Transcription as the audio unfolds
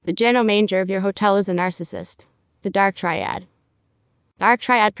The general manager of your hotel is a narcissist. The Dark Triad. Dark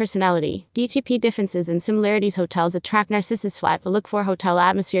Triad personality, DTP differences and similarities. Hotels attract narcissists. What to look for? Hotel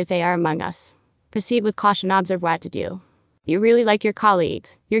atmosphere. They are among us. Proceed with caution. Observe what to do. You really like your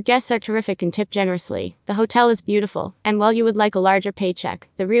colleagues. Your guests are terrific and tip generously. The hotel is beautiful, and while you would like a larger paycheck,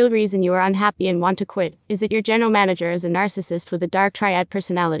 the real reason you are unhappy and want to quit is that your general manager is a narcissist with a Dark Triad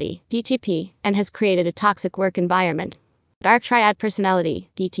personality, DTP, and has created a toxic work environment. Dark Triad personality,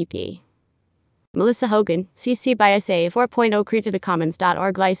 DTP. Melissa Hogan, CC by SA 4.0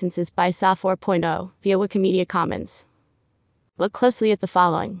 creativecommons.org licenses by SA 4.0 via Wikimedia Commons. Look closely at the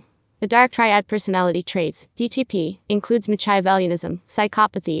following. The Dark Triad personality traits, DTP, includes Machiavellianism,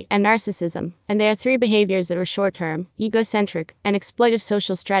 psychopathy, and narcissism, and they are three behaviors that are short-term, egocentric, and exploitive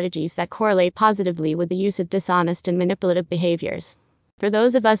social strategies that correlate positively with the use of dishonest and manipulative behaviors. For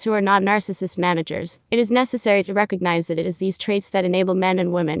those of us who are not narcissist managers, it is necessary to recognize that it is these traits that enable men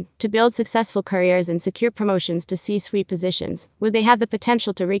and women to build successful careers and secure promotions to C-suite positions, where they have the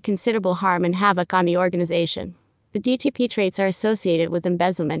potential to wreak considerable harm and havoc on the organization. The DTP traits are associated with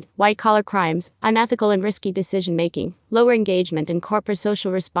embezzlement, white-collar crimes, unethical and risky decision-making, lower engagement in corporate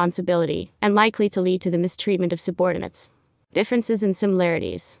social responsibility, and likely to lead to the mistreatment of subordinates. Differences and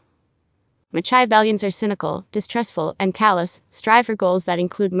similarities. Machiavellians are cynical, distrustful, and callous, strive for goals that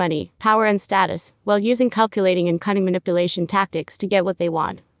include money, power, and status, while using calculating and cunning manipulation tactics to get what they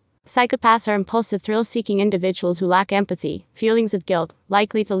want. Psychopaths are impulsive, thrill-seeking individuals who lack empathy, feelings of guilt,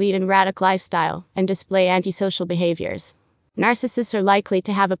 likely to lead an erratic lifestyle, and display antisocial behaviors. Narcissists are likely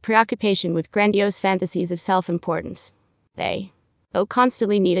to have a preoccupation with grandiose fantasies of self-importance. They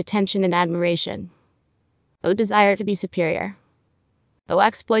constantly need attention and admiration. Desire to be superior.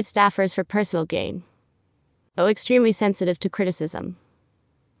 Exploit staffers for personal gain. Extremely sensitive to criticism.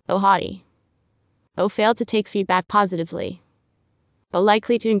 Haughty. Fail to take feedback positively.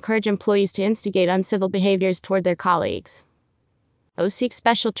 Likely to encourage employees to instigate uncivil behaviors toward their colleagues. Seek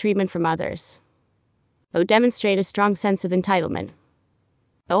special treatment from others. Demonstrate a strong sense of entitlement.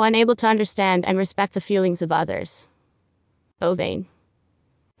 Unable to understand and respect the feelings of others. Vain.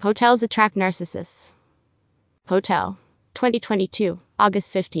 Hotels attract narcissists. Hotel. 2022,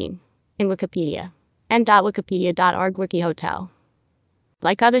 August 15. In Wikipedia. n.wikipedia.org Wiki Hotel.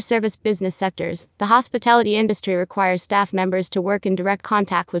 Like other service business sectors, the hospitality industry requires staff members to work in direct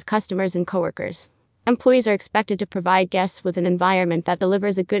contact with customers and coworkers. Employees are expected to provide guests with an environment that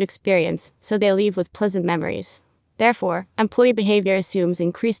delivers a good experience, so they leave with pleasant memories. Therefore, employee behavior assumes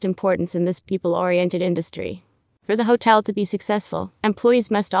increased importance in this people-oriented industry. For the hotel to be successful, employees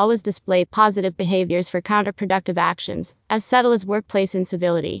must always display positive behaviors for counterproductive actions, as subtle as workplace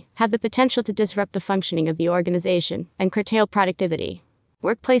incivility, have the potential to disrupt the functioning of the organization, and curtail productivity.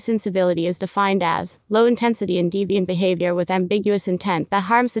 Workplace incivility is defined as low intensity and deviant behavior with ambiguous intent that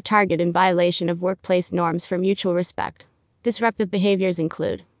harms the target in violation of workplace norms for mutual respect. Disruptive behaviors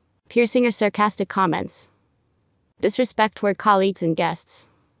include piercing or sarcastic comments, disrespect toward colleagues and guests,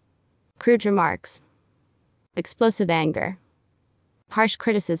 crude remarks, explosive anger, harsh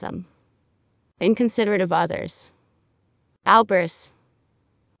criticism, inconsiderate of others, outbursts.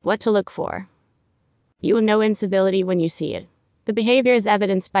 What to look for. You will know incivility when you see it. The behavior is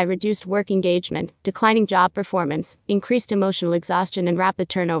evidenced by reduced work engagement, declining job performance, increased emotional exhaustion, and rapid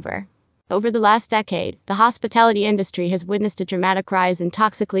turnover. Over the last decade, the hospitality industry has witnessed a dramatic rise in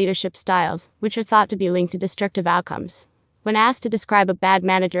toxic leadership styles, which are thought to be linked to destructive outcomes. When asked to describe a bad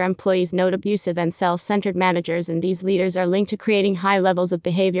manager, employees note abusive and self-centered managers, and these leaders are linked to creating high levels of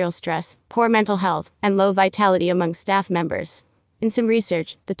behavioral stress, poor mental health, and low vitality among staff members. In some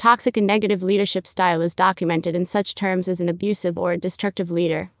research, the toxic and negative leadership style is documented in such terms as an abusive or a destructive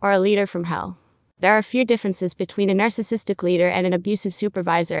leader, or a leader from hell. There are a few differences between a narcissistic leader and an abusive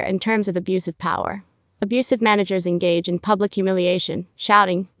supervisor in terms of abusive power. Abusive managers engage in public humiliation,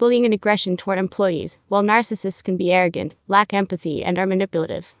 shouting, bullying, and aggression toward employees, while narcissists can be arrogant, lack empathy, and are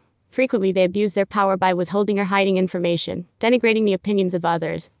manipulative. Frequently, they abuse their power by withholding or hiding information, denigrating the opinions of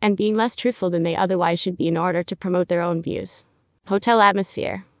others, and being less truthful than they otherwise should be in order to promote their own views. Hotel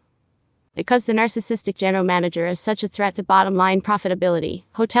atmosphere. Because the narcissistic general manager is such a threat to bottom-line profitability,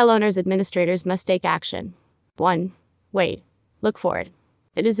 hotel owners' administrators must take action. 1. Wait. Look for it.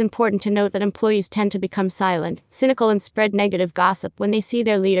 It is important to note that employees tend to become silent, cynical, and spread negative gossip when they see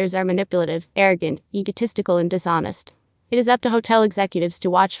their leaders are manipulative, arrogant, egotistical, and dishonest. It is up to hotel executives to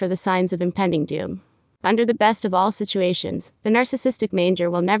watch for the signs of impending doom. Under the best of all situations, the narcissistic manager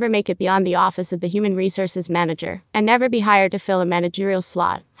will never make it beyond the office of the human resources manager, and never be hired to fill a managerial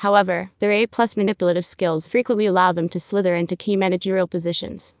slot. However, their A+ manipulative skills frequently allow them to slither into key managerial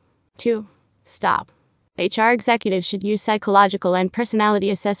positions. 2. Stop. HR executives should use psychological and personality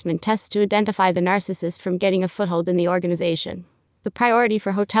assessment tests to identify the narcissist from getting a foothold in the organization. The priority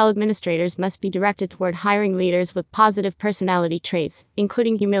for hotel administrators must be directed toward hiring leaders with positive personality traits,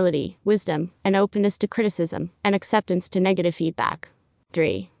 including humility, wisdom, and openness to criticism, and acceptance to negative feedback.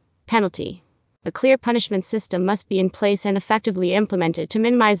 3. Penalty. A clear punishment system must be in place and effectively implemented to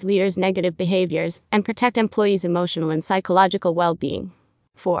minimize leaders' negative behaviors and protect employees' emotional and psychological well-being.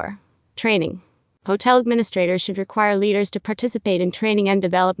 4. Training. Hotel administrators should require leaders to participate in training and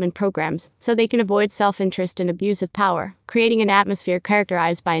development programs so they can avoid self-interest and abuse of power, creating an atmosphere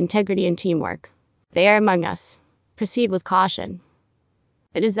characterized by integrity and teamwork. They are among us. Proceed with caution.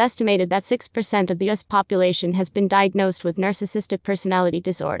 It is estimated that 6% of the U.S. population has been diagnosed with narcissistic personality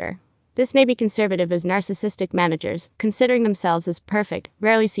disorder. This may be conservative, as narcissistic managers, considering themselves as perfect,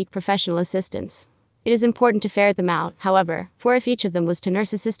 rarely seek professional assistance. It is important to ferret them out, however, for if each of them was to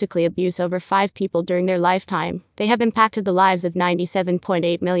narcissistically abuse over 5 people during their lifetime, they have impacted the lives of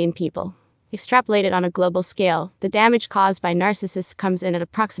 97.8 million people. Extrapolated on a global scale, the damage caused by narcissists comes in at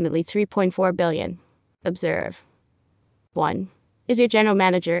approximately 3.4 billion. Observe. 1. Is your general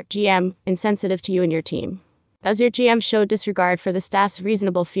manager, GM, insensitive to you and your team? Does your GM show disregard for the staff's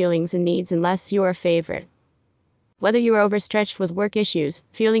reasonable feelings and needs unless you are a favorite? Whether you are overstretched with work issues,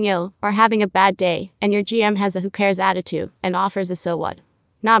 feeling ill, or having a bad day, and your GM has a who cares attitude and offers a so what?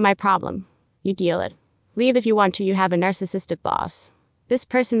 Not my problem. You deal it. Leave if you want to. You have a narcissistic boss. This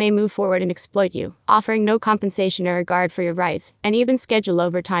person may move forward and exploit you, offering no compensation or regard for your rights, and even schedule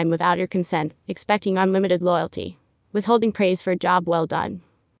overtime without your consent, expecting unlimited loyalty. Withholding praise for a job well done.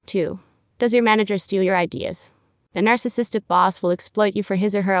 2. Does your manager steal your ideas? A narcissistic boss will exploit you for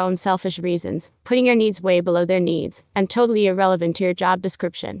his or her own selfish reasons, putting your needs way below their needs, and totally irrelevant to your job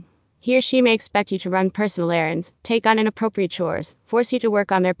description. He or she may expect you to run personal errands, take on inappropriate chores, force you to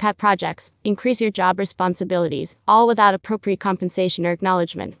work on their pet projects, increase your job responsibilities, all without appropriate compensation or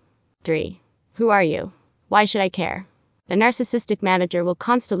acknowledgement. 3. Who are you? Why should I care? The narcissistic manager will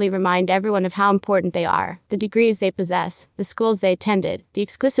constantly remind everyone of how important they are, the degrees they possess, the schools they attended, the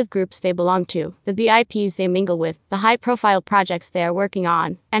exclusive groups they belong to, the VIPs they mingle with, the high-profile projects they are working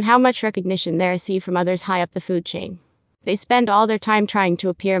on, and how much recognition they receive from others high up the food chain. They spend all their time trying to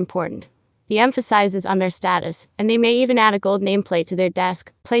appear important. The emphasis is on their status, and they may even add a gold nameplate to their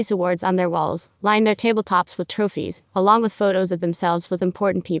desk, place awards on their walls, line their tabletops with trophies, along with photos of themselves with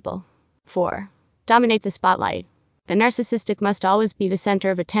important people. 4. Dominate the spotlight. The narcissistic must always be the center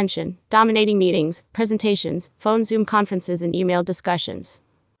of attention, dominating meetings, presentations, phone Zoom conferences, and email discussions.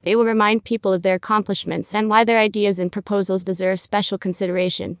 They will remind people of their accomplishments and why their ideas and proposals deserve special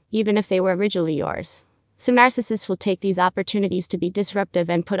consideration, even if they were originally yours. Some narcissists will take these opportunities to be disruptive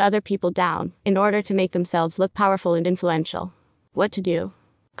and put other people down, in order to make themselves look powerful and influential. What to do?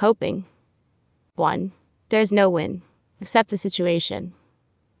 Coping. 1. There is no win. Accept the situation.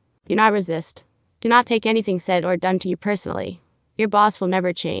 Do not resist. Do not take anything said or done to you personally. Your boss will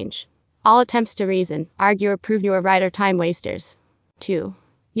never change. All attempts to reason, argue, or prove you are right are time wasters. 2.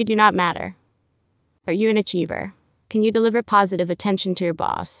 You do not matter. Are you an achiever? Can you deliver positive attention to your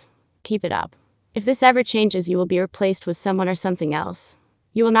boss? Keep it up. If this ever changes, you will be replaced with someone or something else.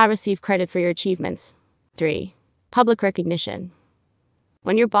 You will not receive credit for your achievements. 3. Public recognition.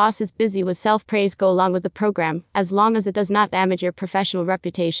 When your boss is busy with self-praise, go along with the program, as long as it does not damage your professional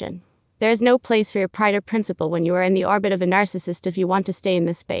reputation. There is no place for your pride or principle when you are in the orbit of a narcissist if you want to stay in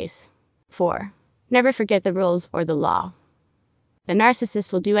this space. 4. Never forget the rules or the law. The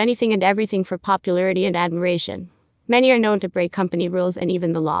narcissist will do anything and everything for popularity and admiration. Many are known to break company rules and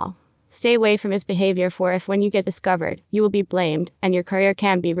even the law. Stay away from his behavior, for if when you get discovered, you will be blamed, and your career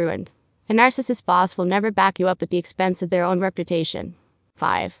can be ruined. A narcissist boss will never back you up at the expense of their own reputation.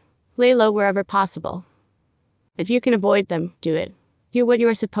 5. Lay low wherever possible. If you can avoid them, do it. Do what you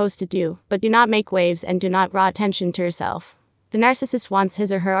are supposed to do, but do not make waves and do not draw attention to yourself. The narcissist wants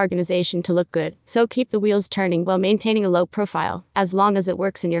his or her organization to look good, so keep the wheels turning while maintaining a low profile, as long as it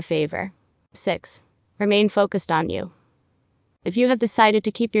works in your favor. 6. Remain focused on you. If you have decided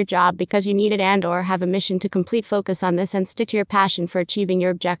to keep your job because you need it and/or have a mission to complete, focus on this and stick to your passion for achieving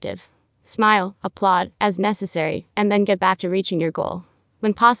your objective. Smile, applaud, as necessary, and then get back to reaching your goal.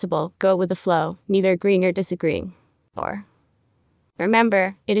 When possible, go with the flow, neither agreeing or disagreeing. 4.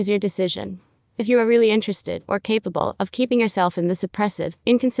 Remember, it is your decision. If you are really interested or capable of keeping yourself in this oppressive,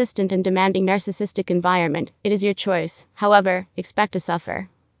 inconsistent, and demanding narcissistic environment, it is your choice. However, expect to suffer.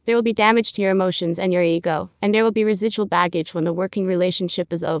 There will be damage to your emotions and your ego, and there will be residual baggage when the working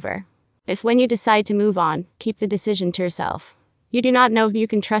relationship is over. If when you decide to move on, keep the decision to yourself. You do not know who you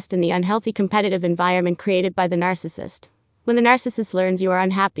can trust in the unhealthy competitive environment created by the narcissist. When the narcissist learns you are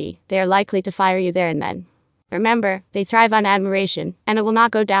unhappy, they are likely to fire you there and then. Remember, they thrive on admiration, and it will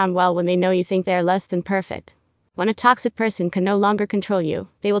not go down well when they know you think they are less than perfect. When a toxic person can no longer control you,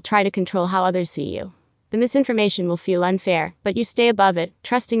 they will try to control how others see you. The misinformation will feel unfair, but you stay above it,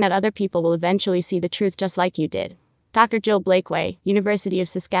 trusting that other people will eventually see the truth just like you did. Dr. Jill Blakeway, University of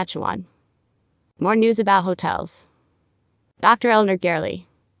Saskatchewan. More news about hotels. Dr. Eleanor Garley.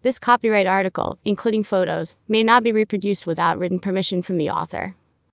 This copyright article, including photos, may not be reproduced without written permission from the author.